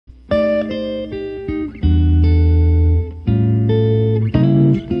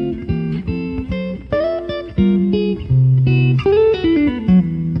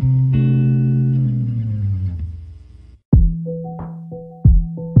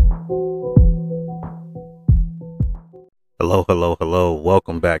Hello, hello, hello.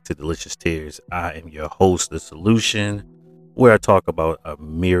 Welcome back to Delicious Tears. I am your host, The Solution, where I talk about a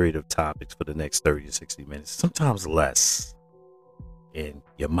myriad of topics for the next 30 to 60 minutes, sometimes less. And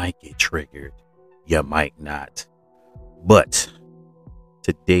you might get triggered, you might not. But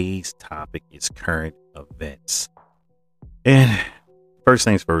today's topic is current events. And first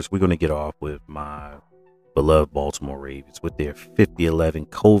things first, we're going to get off with my beloved Baltimore Ravens with their 50-11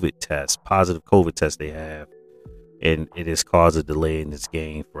 COVID test, positive COVID test they have. And it has caused a delay in this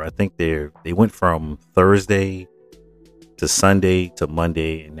game for I think they went from Thursday to Sunday to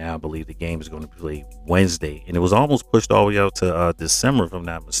Monday, and now I believe the game is going to be played Wednesday. And it was almost pushed all the way out to December, if I'm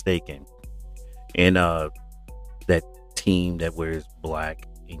not mistaken. And that team that wears black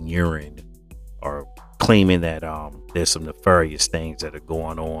and urine are claiming that there's some nefarious things that are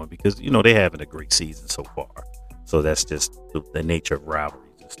going on because they having a great season so far. So that's just the nature of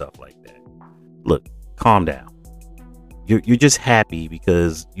rivalries and stuff like that. Look, calm down. You're just happy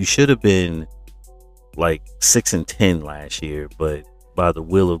because you should have been like 6-10 last year, but by the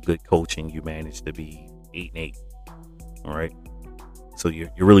will of good coaching, you managed to be 8-8. All right, so you're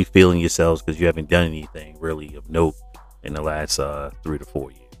really feeling yourselves because you haven't done anything really of note in the last 3 to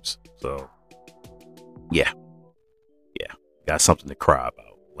 4 years. So yeah, got something to cry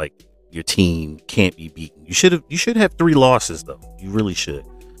about. Like your team can't be beaten. You should have 3 losses though. You really should.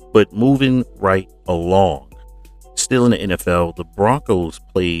 But moving right along. Still in the NFL, the Broncos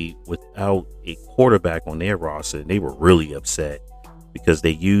played without a quarterback on their roster, and they were really upset because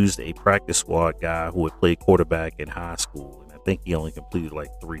they used a practice squad guy who had played quarterback in high school, and I think he only completed like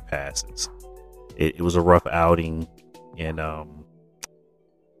 3 passes. It was a rough outing, and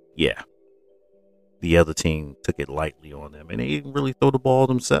the other team took it lightly on them, and they didn't really throw the ball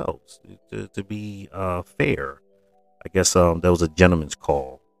themselves. To be fair, I guess that was a gentleman's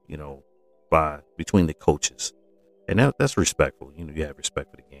call, between the coaches. And that's respectful. You have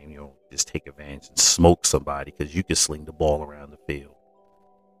respect for the game. You don't just take advantage and smoke somebody because you can sling the ball around the field.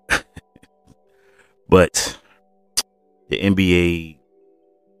 But the NBA,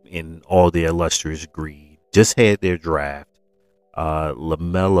 in all their illustrious greed, just had their draft.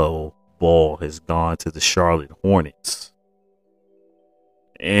 LaMelo Ball has gone to the Charlotte Hornets.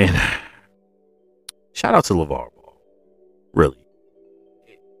 And shout out to LeVar Ball. Really.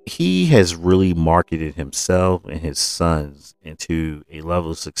 He has really marketed himself and his sons into a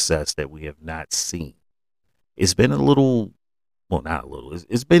level of success that we have not seen. It's been not a little.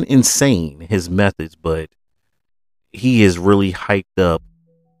 It's been insane, his methods, but he has really hyped up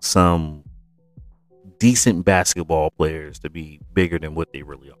some decent basketball players to be bigger than what they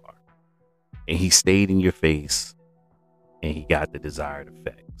really are. And he stayed in your face, and he got the desired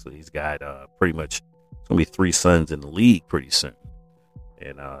effect. So he's got pretty much going to be 3 sons in the league pretty soon.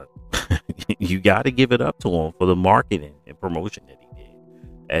 And you got to give it up to him for the marketing and promotion that he did.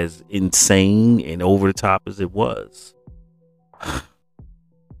 As insane and over the top as it was.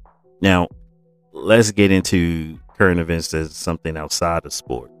 Now, let's get into current events as something outside of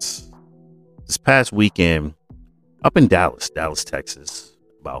sports. This past weekend, up in Dallas, Texas,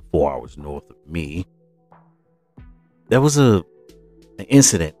 about 4 hours north of me, there was an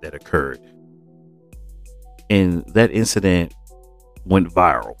incident that occurred. And that incident went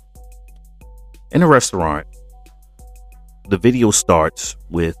viral. In a restaurant, the video starts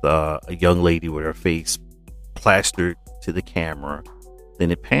with a young lady with her face plastered to the camera. Then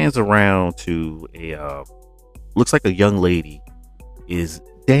it pans around to looks like a young lady is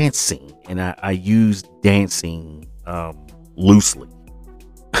dancing, and I use dancing loosely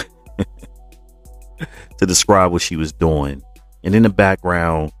to describe what she was doing. And in the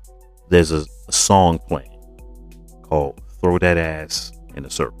background, there's a song playing called Throw That Ass in a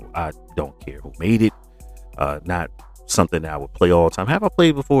Circle. I don't care who made it. Not something that I would play all the time. Have I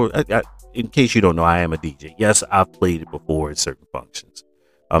played before? In case you don't know, I am a DJ. Yes, I've played it before in certain functions.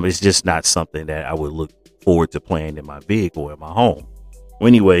 It's just not something that I would look forward to playing in my vehicle or in my home. Well,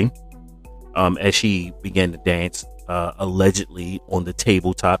 anyway, as she began to dance, allegedly on the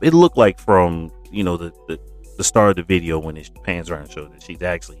tabletop, it looked like from the start of the video when it pans around and shows that she's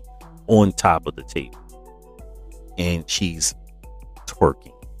actually on top of the table. And she's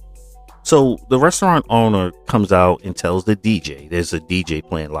twerking. So the restaurant owner comes out and tells the DJ, there's a DJ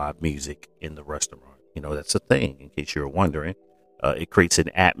playing live music in the restaurant. That's a thing, in case you're wondering. It creates an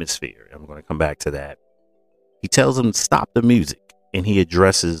atmosphere. I'm going to come back to that. He tells them to stop the music, and he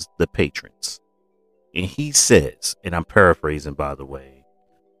addresses the patrons. And he says, and I'm paraphrasing, by the way,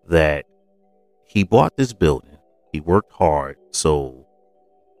 that he bought this building. He worked hard so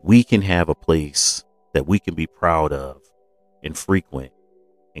we can have a place that we can be proud of and frequent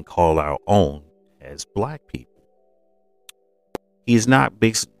and call our own as black people. he is not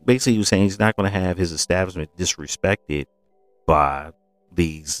basically he was saying he's not going to have his establishment disrespected by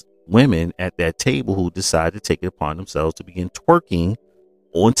these women at that table who decide to take it upon themselves to begin twerking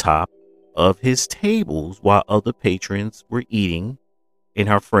on top of his tables while other patrons were eating, and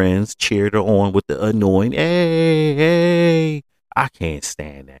her friends cheered her on with the annoying "Hey, hey." I can't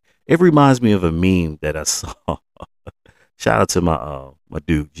stand that. It reminds me of a meme that I saw. Shout out to my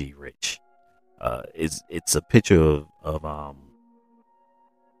dude G Rich. It's a picture of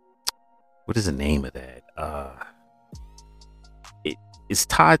what is the name of that? It's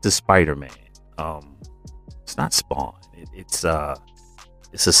tied to Spider-Man. It's not Spawn. It's a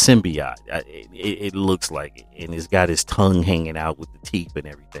symbiote. It looks like it, and it's got his tongue hanging out with the teeth and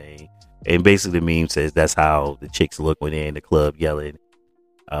everything. And basically, the meme says that's how the chicks look when they're in the club yelling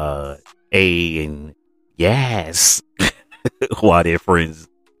 "A" and "Yes" while their friends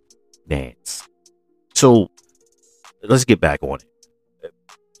dance. So let's get back on it.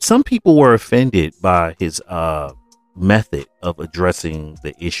 Some people were offended by his method of addressing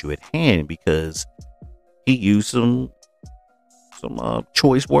the issue at hand because he used some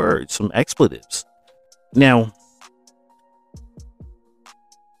choice words, some expletives. Now,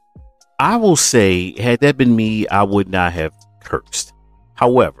 I will say, had that been me, I would not have cursed.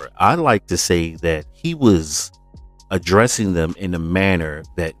 However, I like to say that he was addressing them in a manner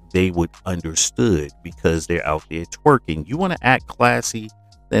that they would understood because they're out there twerking. You want to act classy,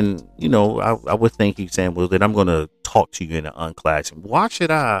 then, I would think he's saying, well, then I'm going to talk to you in an unclassy. Why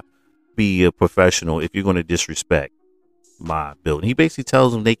should I be a professional if you're going to disrespect my building? He basically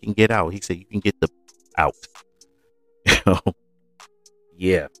tells them they can get out. He said, you can get the out.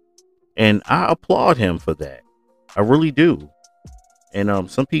 Yeah. And I applaud him for that. I really do. And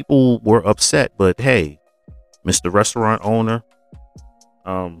some people were upset, but hey, Mr. Restaurant owner,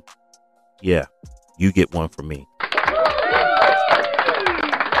 yeah, you get one from me.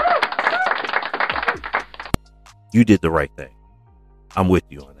 You did the right thing. I'm with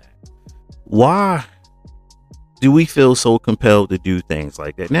you on that. Why do we feel so compelled to do things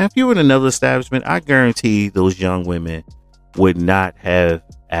like that? Now, if you were in another establishment, I guarantee those young women would not have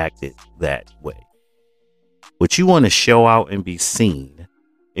acted that way. But you want to show out and be seen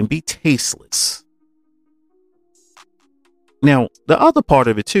and be tasteless. Now, the other part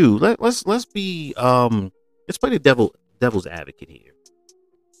of it too, let's play the devil's advocate here.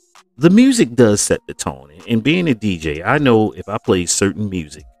 The music does set the tone, and being a DJ, I know if I play certain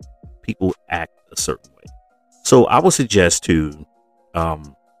music, people act a certain way. So I would suggest to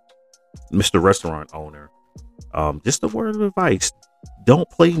Mr. Restaurant owner, just a word of advice: don't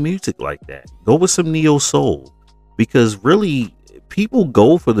play music like that. Go with some neo soul, because really people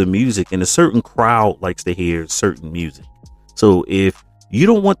go for the music, and a certain crowd likes to hear certain music. So if you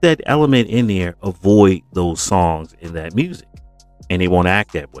don't want that element in there, avoid those songs in that music, and they won't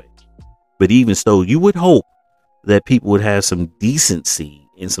act that way. But even so, you would hope that people would have some decency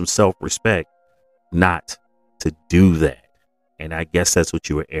and some self-respect not to do that. And I guess that's what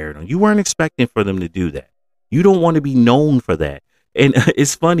you were airing on. You weren't expecting for them to do that. You don't want to be known for that. And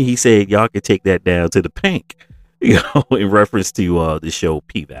it's funny, he said y'all could take that down to the pink, in reference to the show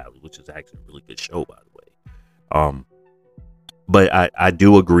P-Valley, which is actually a really good show, by the way. But I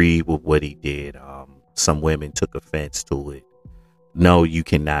do agree with what he did. Some women took offense to it. No, you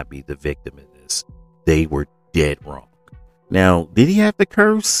cannot be the victim in this. They were dead wrong. Now, did he have to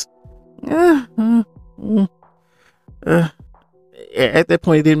curse? At that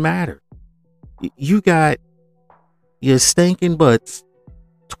point, it didn't matter. You got your stinking butts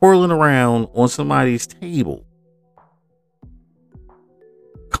twirling around on somebody's table.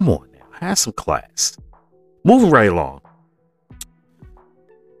 Come on now, have some class. Moving right along.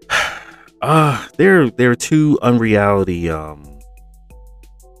 There are two unreality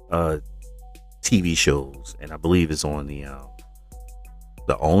TV shows, and I believe it's on the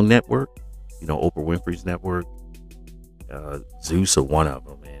OWN network, Oprah Winfrey's network, Zeus or one of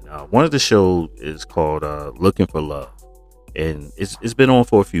them. And one of the shows is called Looking for Love, and it's been on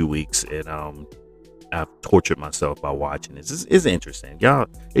for a few weeks, and I've tortured myself by watching this. It's interesting, y'all.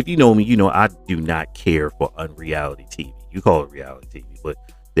 If you know me, I do not care for unreality TV. You call it reality TV, but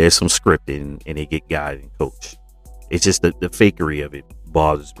there's some scripting and they get guided and coached. It's just the fakery of it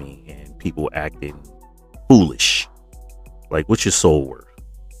bothers me, and people acting foolish. Like, what's your soul worth?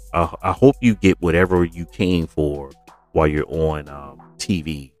 I hope you get whatever you came for while you're on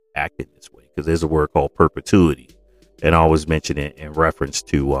TV acting this way, because there's a word called perpetuity, and I always mention it in reference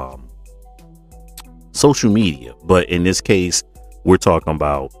to social media. But in this case, we're talking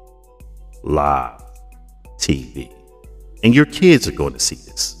about live TV. And your kids are going to see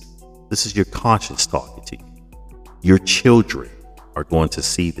this. This is your conscience talking to you. Your children are going to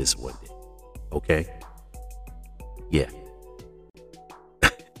see this one day. Okay? Yeah.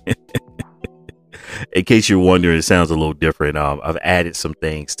 In case you're wondering, it sounds a little different. I've added some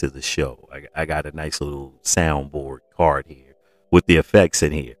things to the show. I got a nice little soundboard card here with the effects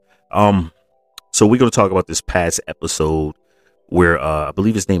in here. So we're going to talk about this past episode where I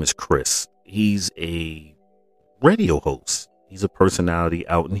believe his name is Chris. He's a radio host. He's a personality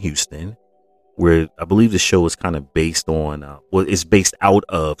out in Houston, where I believe the show is kind of based on, it's based out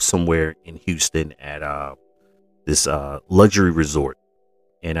of somewhere in Houston at this luxury resort.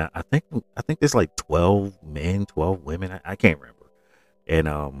 And I think there's like 12 men, 12 women. I can't remember.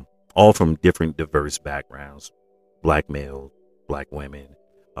 And all from different diverse backgrounds, black male, black women,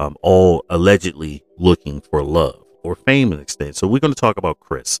 all allegedly looking for love or fame to an extent. So we're going to talk about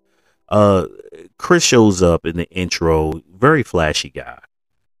Chris. Chris shows up in the intro, very flashy guy.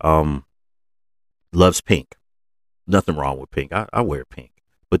 Loves pink. Nothing wrong with pink. I wear pink,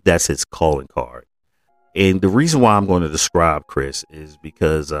 but that's his calling card. And the reason why I'm going to describe Chris is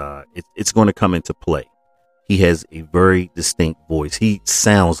because it's going to come into play. He has a very distinct voice. He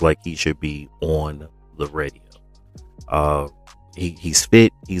sounds like he should be on the radio. He's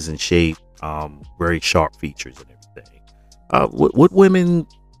fit. He's in shape. Very sharp features and everything. What women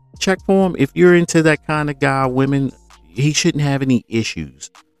check for him? If you're into that kind of guy, women, he shouldn't have any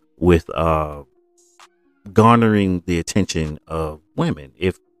issues with garnering the attention of women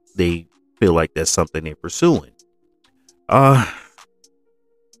if they feel like that's something they're pursuing. And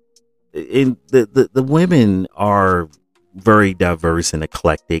the women are very diverse and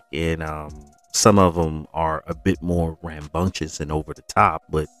eclectic, and some of them are a bit more rambunctious and over the top.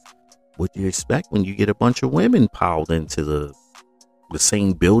 But what do you expect when you get a bunch of women piled into the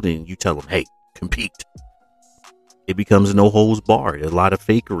same building? You tell them, hey, compete. It becomes no holds barred. A lot of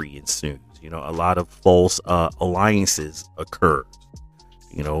fakery ensues. A lot of false alliances occur,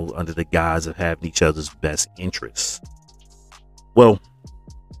 under the guise of having each other's best interests. Well,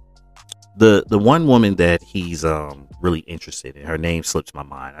 the one woman that he's really interested in, her name slips my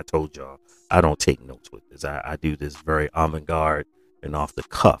mind. I told y'all I don't take notes with this. I do this very avant-garde and off the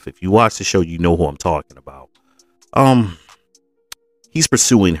cuff. If you watch the show, you know who I'm talking about. He's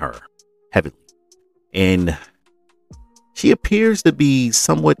pursuing her heavily, and she appears to be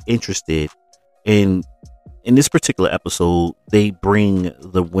somewhat interested in this particular episode. They bring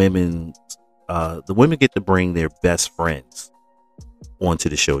the women get to bring their best friends onto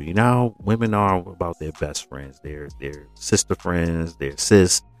the show. Women are about their best friends, their sister friends, their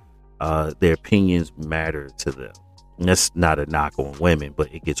sis. Their opinions matter to them. And that's not a knock on women,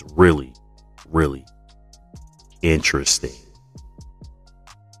 but it gets really, really interesting.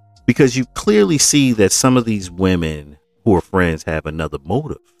 Because you clearly see that some of these women who are friends have another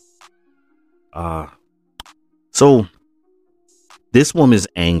motive. So this woman's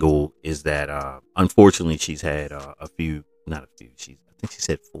angle is that unfortunately she's had I think she's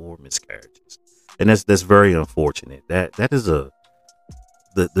had 4 miscarriages, and that's very unfortunate. That is the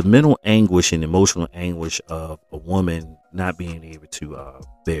mental anguish and emotional anguish of a woman not being able to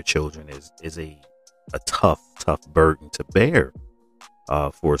bear children is a tough burden to bear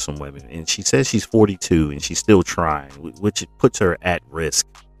for some women. And she says she's 42 and she's still trying, which puts her at risk.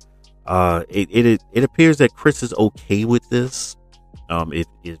 It appears that Chris is okay with this. If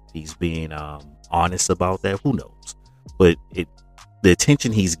he's being honest about that, who knows? But the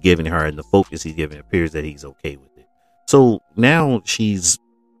attention he's giving her and the focus he's giving appears that he's okay with it. So now she's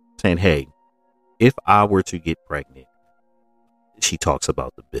saying, hey, if I were to get pregnant, she talks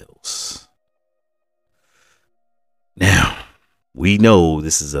about the bills. Now, we know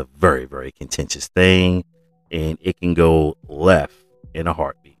this is a very, very contentious thing, and it can go left in a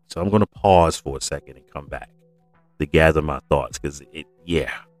heartbeat. So I'm going to pause for a second and come back to gather my thoughts, because it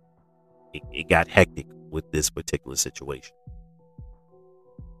got hectic with this particular situation.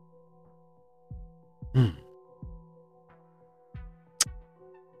 Yeah.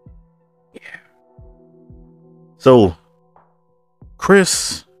 So,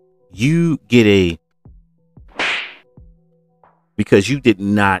 Chris, you get because you did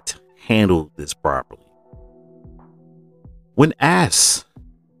not handle this properly. When asked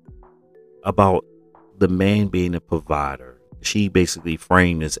about the man being a provider, she basically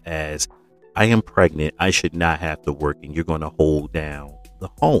framed this as, I am pregnant, I should not have to work, and you're going to hold down the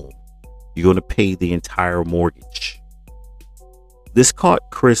home. You're going to pay the entire mortgage. This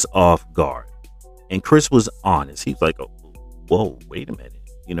caught Chris off guard. And Chris was honest. He was like, oh, whoa, wait a minute.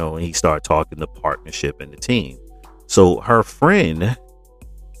 And he started talking the partnership and the team. So her friend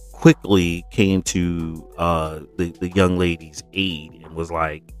quickly came to the young lady's aid and was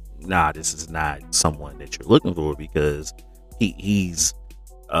like, nah, this is not someone that you're looking for, because he's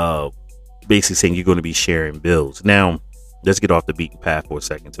basically saying you're going to be sharing bills. Now, let's get off the beaten path for a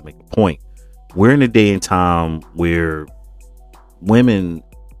second to make a point. We're in a day and time where women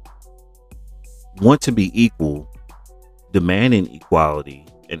want to be equal, demanding equality,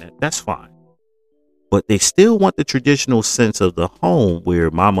 and that's fine. But they still want the traditional sense of the home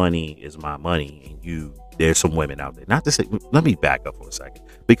where my money is my money and there's some women out there. Not to say, let me back up for a second,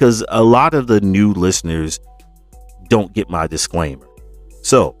 because a lot of the new listeners don't get my disclaimer.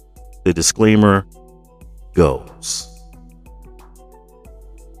 So the disclaimer goes: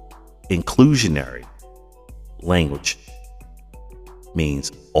 inclusionary language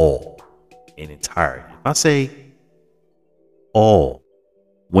means all, in entirety. If I say all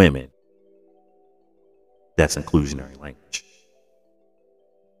women, that's inclusionary language.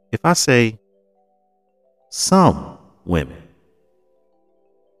 If I say some women,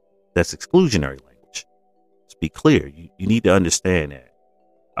 that's exclusionary language. Let's be clear. You need to understand that.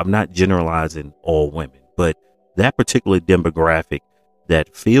 I'm not generalizing all women, but that particular demographic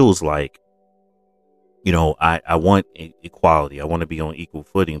that feels like, I want equality. I want to be on equal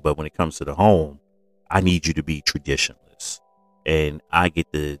footing. But when it comes to the home, I need you to be traditionalist. And I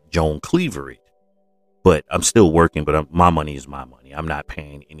get the Joan Cleaver it. But I'm still working, but my money is my money. I'm not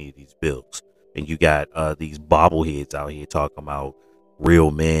paying any of these bills. And you got these bobbleheads out here talking about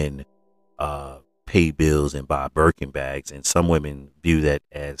real men pay bills and buy Birkin bags. And some women view that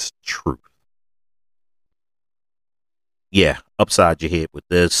as truth. Yeah, upside your head with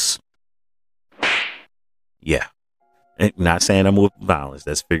this. Yeah. And not saying I'm with violence.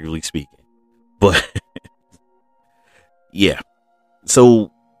 That's figuratively speaking. But yeah.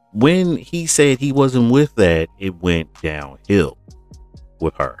 So when he said he wasn't with that, it went downhill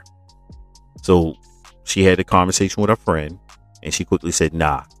with her. So she had a conversation with her friend, and she quickly said,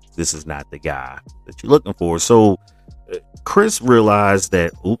 nah, this is not the guy that you're looking for. So Chris realized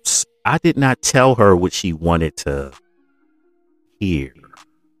that, oops, I did not tell her what she wanted to hear.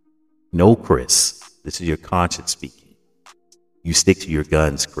 No, Chris, this is your conscience speaking. You stick to your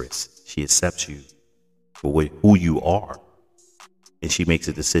guns, Chris. She accepts you for who you are. And she makes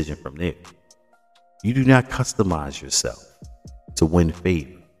a decision from there. You do not customize yourself to win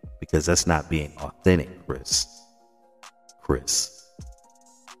favor, because that's not being authentic, Chris. Chris,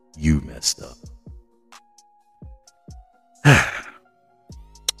 you messed up.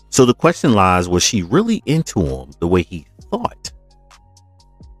 So the question lies, was she really into him the way he thought?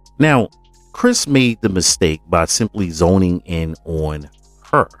 Now, Chris made the mistake by simply zoning in on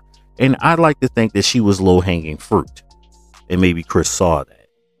her. And I'd like to think that she was low-hanging fruit. And maybe Chris saw that,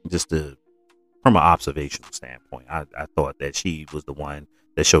 from an observational standpoint. I thought that she was the one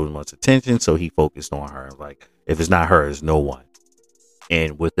that showed him much attention, so he focused on her. Like, if it's not her, it's no one.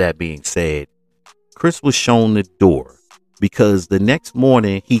 And with that being said, Chris was shown the door, because the next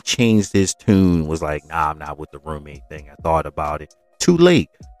morning he changed his tune, was like, nah, I'm not with the roommate thing. I thought about it. Too late.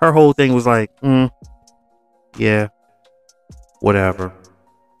 Her whole thing was like, yeah, whatever.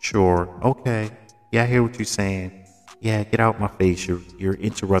 Sure. Okay. Yeah, I hear what you're saying. Yeah, get out my face. You're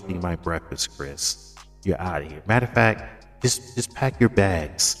interrupting my breakfast, Chris. You're out of here. Matter of fact, just pack your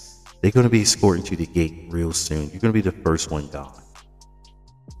bags. They're going to be escorting you to the gate real soon. You're going to be the first one gone.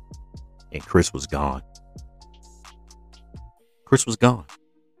 And Chris was gone. Chris was gone.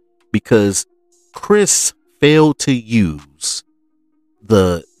 Because Chris failed to use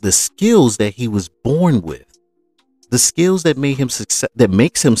the skills that he was born with. The skills that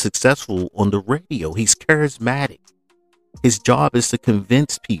makes him successful on the radio. He's charismatic. His job is to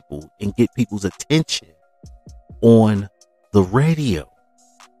convince people and get people's attention on the radio.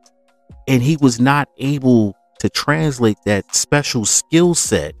 And he was not able to translate that special skill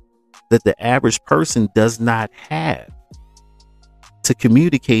set that the average person does not have to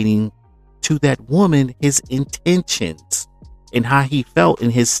communicating to that woman his intentions and how he felt in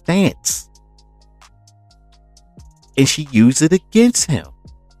his stance. And she used it against him.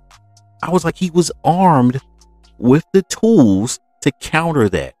 I was like, he was armed with the tools to counter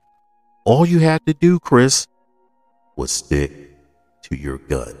that. All you had to do, Chris, was stick to your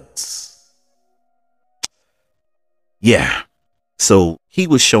guns. Yeah. So he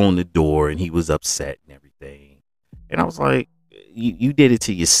was shown the door and he was upset and everything. And I was like, you did it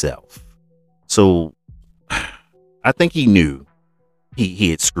to yourself. So I think he knew he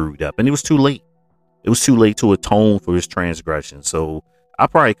had screwed up, and it was too late. It was too late to atone for his transgression. So I'll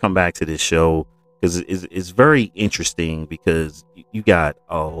probably come back to this show, because it's very interesting, because you got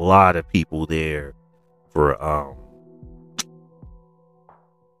a lot of people there for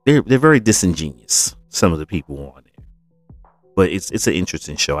they're very disingenuous, some of the people on there. But it's an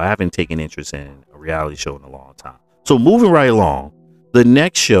interesting show. I haven't taken interest in a reality show in a long time. So moving right along, the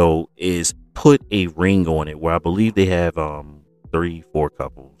next show is Put a Ring on It, where I believe they have 3-4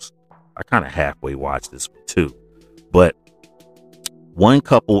 couples. I kind of halfway watched this one too, but one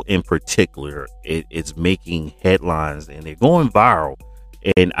couple in particular it's making headlines and they're going viral.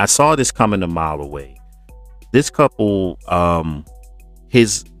 And I saw this coming a mile away. This couple,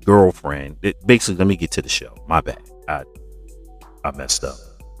 his girlfriend, basically, let me get to the show. My bad. I messed up.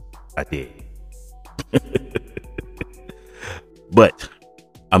 I did. But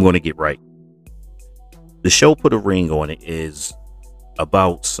I'm going to get right. The show Put a Ring on It is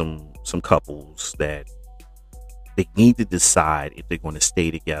about some couples that they need to decide if they're going to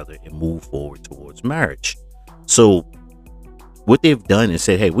stay together and move forward towards marriage. So what they've done is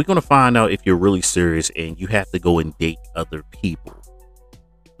said, hey, we're going to find out if you're really serious and you have to go and date other people.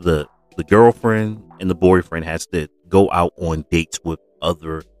 The girlfriend and the boyfriend has to go out on dates with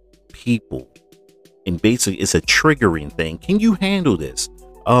other people. And basically it's a triggering thing. Can you handle this?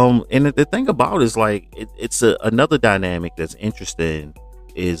 And the thing about it is like, it's another dynamic that's interesting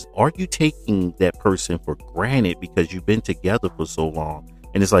is, are you taking that person for granted because you've been together for so long?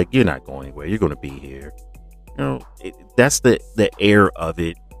 And it's like, you're not going anywhere. You're going to be here. You know, that's the air of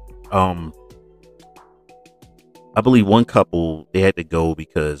it. I believe one couple, they had to go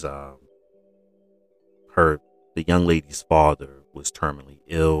because the young lady's father was terminally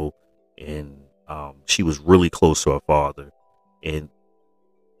ill, and she was really close to her father, and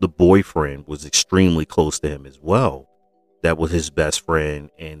the boyfriend was extremely close to him as well. That was his best friend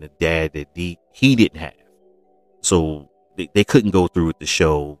and the dad that he didn't have. So they couldn't go through with the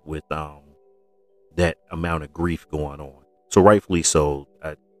show with that amount of grief going on. So rightfully so,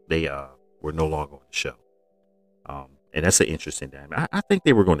 they were no longer on the show. And that's an interesting dynamic. I think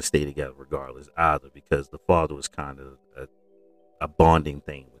they were going to stay together regardless either, because the father was kind of a bonding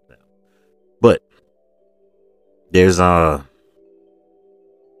thing with them. But there's the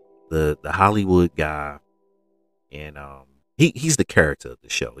Hollywood guy, and he's the character of the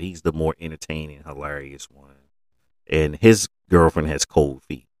show. He's the more entertaining, hilarious one. And his girlfriend has cold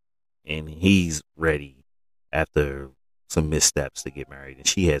feet, and he's ready after some missteps to get married, and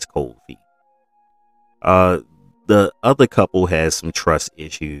she has cold feet. The other couple has some trust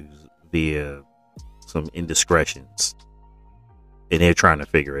issues via some indiscretions, and they're trying to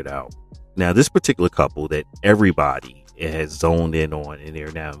figure it out. Now, this particular couple that everybody has zoned in on, and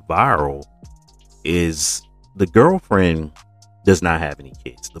they're now viral, is the girlfriend does not have any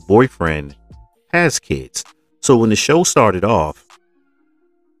kids. The boyfriend has kids. So when the show started off,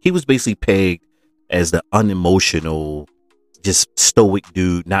 he was basically pegged as the unemotional, just stoic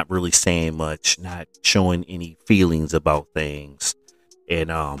dude, not really saying much, not showing any feelings about things.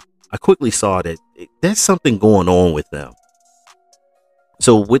 And I quickly saw that there's something going on with them.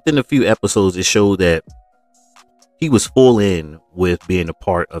 So within a few episodes, it showed that he was full in with being a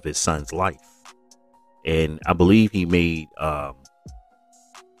part of his son's life. And I believe he made,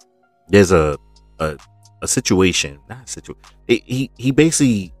 there's a situation, not a situation. He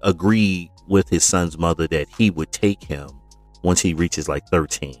basically agreed with his son's mother that he would take him once he reaches like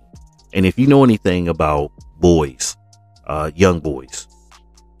 13. And if you know anything about boys, young boys,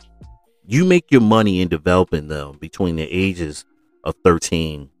 you make your money in developing them between the ages of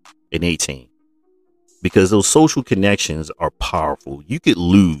 13 and 18, because those social connections are powerful. You could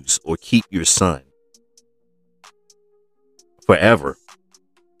lose or keep your son forever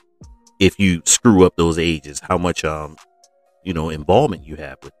if you screw up those ages, how much involvement you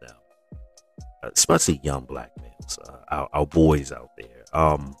have with them, especially young black males, our boys out there.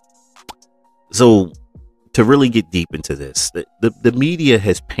 So to really get deep into this, the media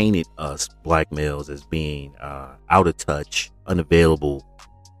has painted us black males as being out of touch, unavailable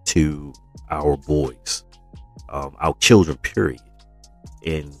to our boys, our children, period.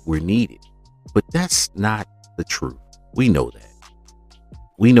 And we're needed. But that's not the truth. We know that.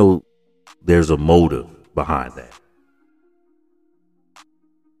 We know there's a motive behind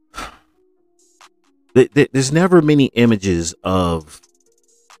that. There's never many images of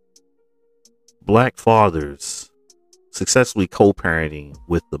black fathers successfully co-parenting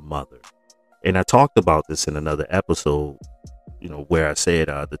with the mother. And I talked about this in another episode, where I said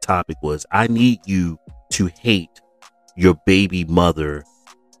the topic was, I need you to hate your baby mother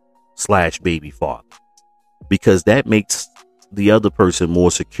 / baby father, because that makes the other person more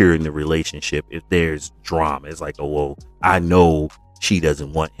secure in the relationship. If there's drama, it's like, oh, well, I know she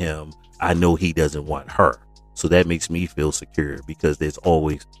doesn't want him. I know he doesn't want her. So that makes me feel secure, because there's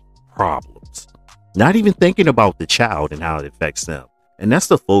always problems. Not even thinking about the child and how it affects them. And that's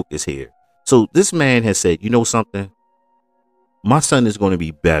the focus here. So this man has said, you know something? My son is going to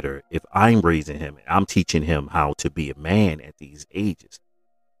be better if I'm raising him and I'm teaching him how to be a man at these ages.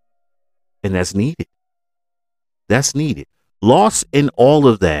 And that's needed. That's needed. Lost in all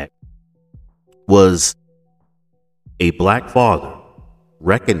of that was a black father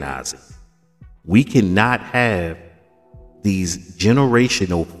recognizing we cannot have these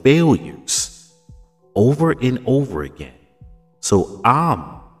generational failures over and over again. So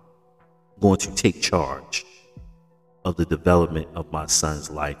I'm going to take charge of the development of my son's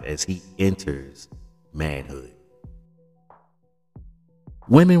life as he enters manhood.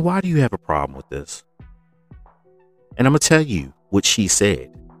 Women, why do you have a problem with this? And I'm going to tell you what she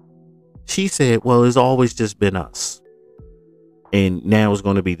said. She said, well, it's always just been us. And now it's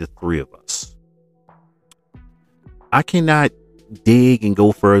going to be the three of us. I cannot dig and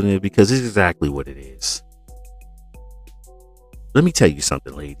go further because it's exactly what it is. Let me tell you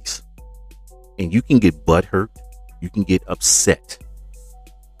something, ladies. And you can get butthurt. You can get upset.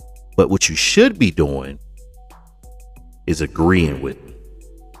 But what you should be doing is agreeing with me.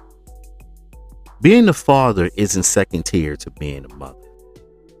 Being a father isn't second tier to being a mother.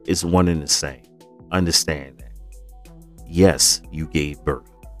 It's one and the same. Understand that. Yes, you gave birth.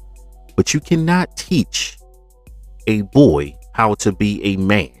 But you cannot teach a boy how to be a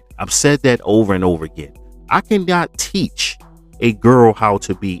man. I've said that over and over again. I cannot teach a girl how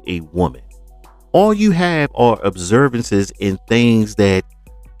to be a woman. All you have are observances in things that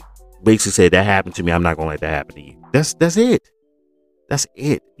basically say that happened to me. I'm not going to let that happen to you. That's it. That's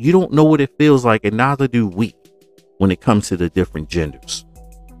it. You don't know what it feels like, and neither do we when it comes to the different genders.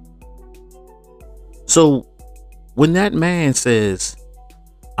 So when that man says,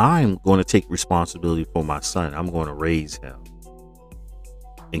 I'm going to take responsibility for my son, I'm going to raise him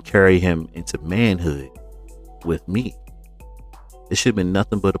and carry him into manhood with me, it should have been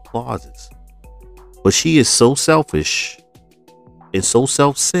nothing but applauses. But she is so selfish and so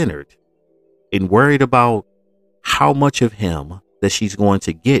self-centered and worried about how much of him that she's going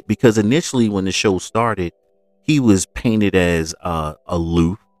to get. Because initially when the show started, he was painted as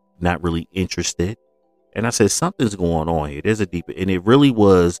aloof, not really interested. And I said, something's going on here. There's a deeper, and it really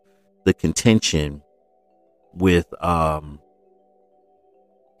was the contention with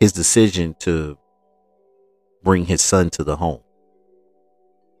his decision to bring his son to the home.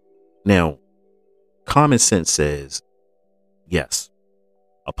 Now, common sense says, yes,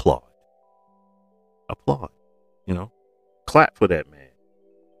 applaud, clap for that man,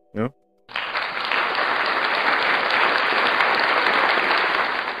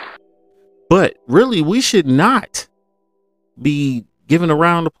 But really, we should not be giving a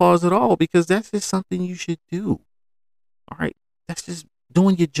round of applause at all, because that's just something you should do. All right. That's just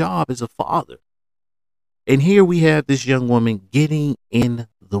doing your job as a father. And here we have this young woman getting in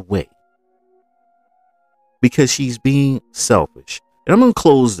the way because she's being selfish. And I'm going to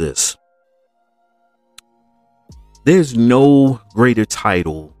close this. There's no greater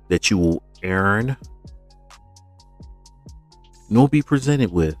title that you will earn nor be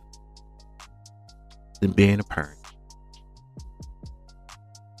presented with than being a parent.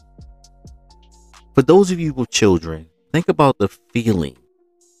 For those of you with children, think about the feeling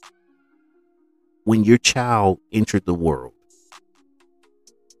when your child entered the world.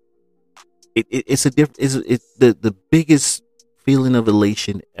 It's the biggest feeling of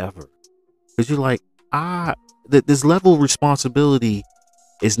elation ever, because you're like, this level of responsibility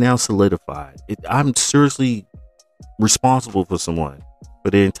is now solidified. I'm seriously responsible for someone for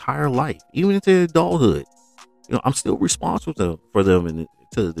their entire life, even into adulthood. I'm still responsible for them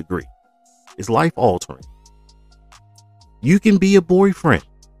to a degree. It's life altering. You can be a boyfriend.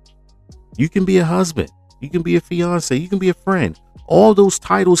 You can be a husband. You can be a fiance. You can be a friend. All those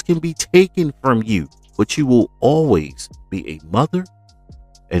titles can be taken from you, but you will always be a mother,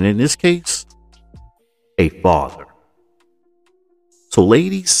 and in this case, a father. So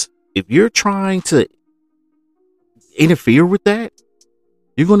ladies, if you're trying to interfere with that,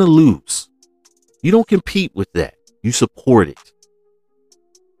 you're going to lose. You don't compete with that. You support it.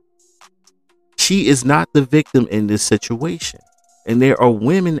 She is not the victim in this situation. And there are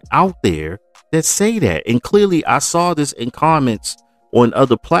women out there that say that. And clearly I saw this in comments on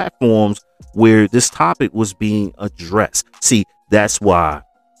other platforms where this topic was being addressed. See, that's why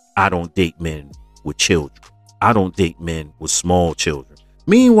I don't date men with children. I don't date men with small children.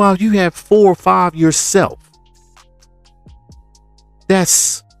 Meanwhile, you have 4 or 5 yourself.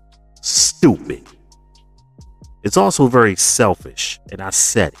 That's stupid. It's also very selfish. And I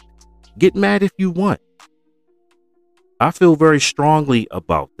said it. Get mad if you want. I feel very strongly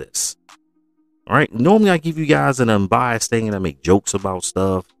about this. All right. Normally I give you guys an unbiased thing and I make jokes about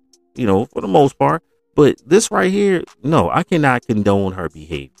stuff, for the most part. But this right here, no, I cannot condone her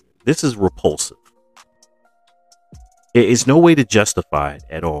behavior. This is repulsive. It's no way to justify it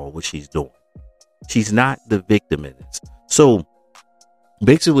at all what she's doing. She's not the victim in this. So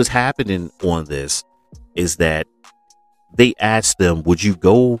basically what's happening on this is that they asked them, would you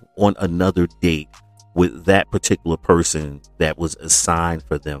go on another date with that particular person that was assigned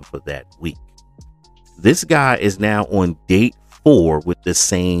for them for that week? This guy is now on date 4 with the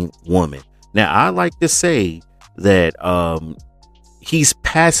same woman. Now, I like to say that he's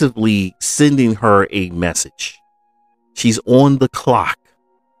passively sending her a message. She's on the clock.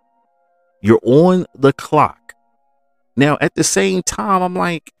 You're on the clock. Now, at the same time, I'm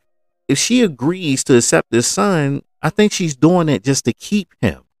like, if she agrees to accept this son, I think she's doing it just to keep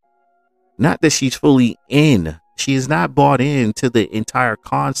him. Not that she's fully in. She is not bought into the entire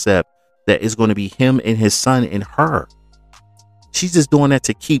concept that is going to be him and his son and her. She's just doing that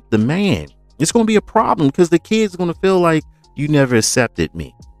to keep the man. It's going to be a problem because the kid's going to feel like you never accepted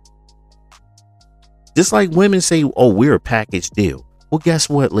me. Just like women say, oh, we're a package deal. Well, guess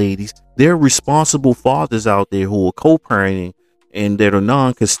what, ladies? There are responsible fathers out there who are co-parenting and that are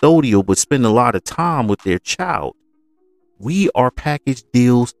non-custodial but spend a lot of time with their child. We are package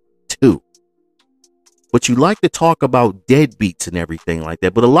deals too. But you like to talk about deadbeats and everything like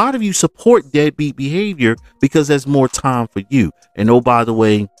that. But a lot of you support deadbeat behavior because there's more time for you. And oh, by the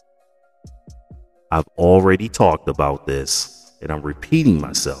way, I've already talked about this and I'm repeating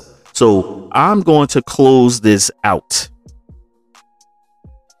myself. So I'm going to close this out.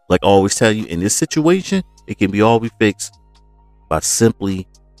 Like I always tell you, in this situation, it can be all be fixed by simply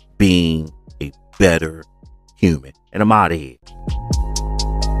being a better human. And I'm out of here.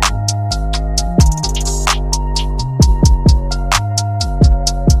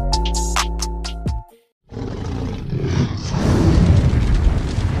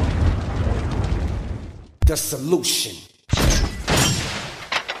 The solution.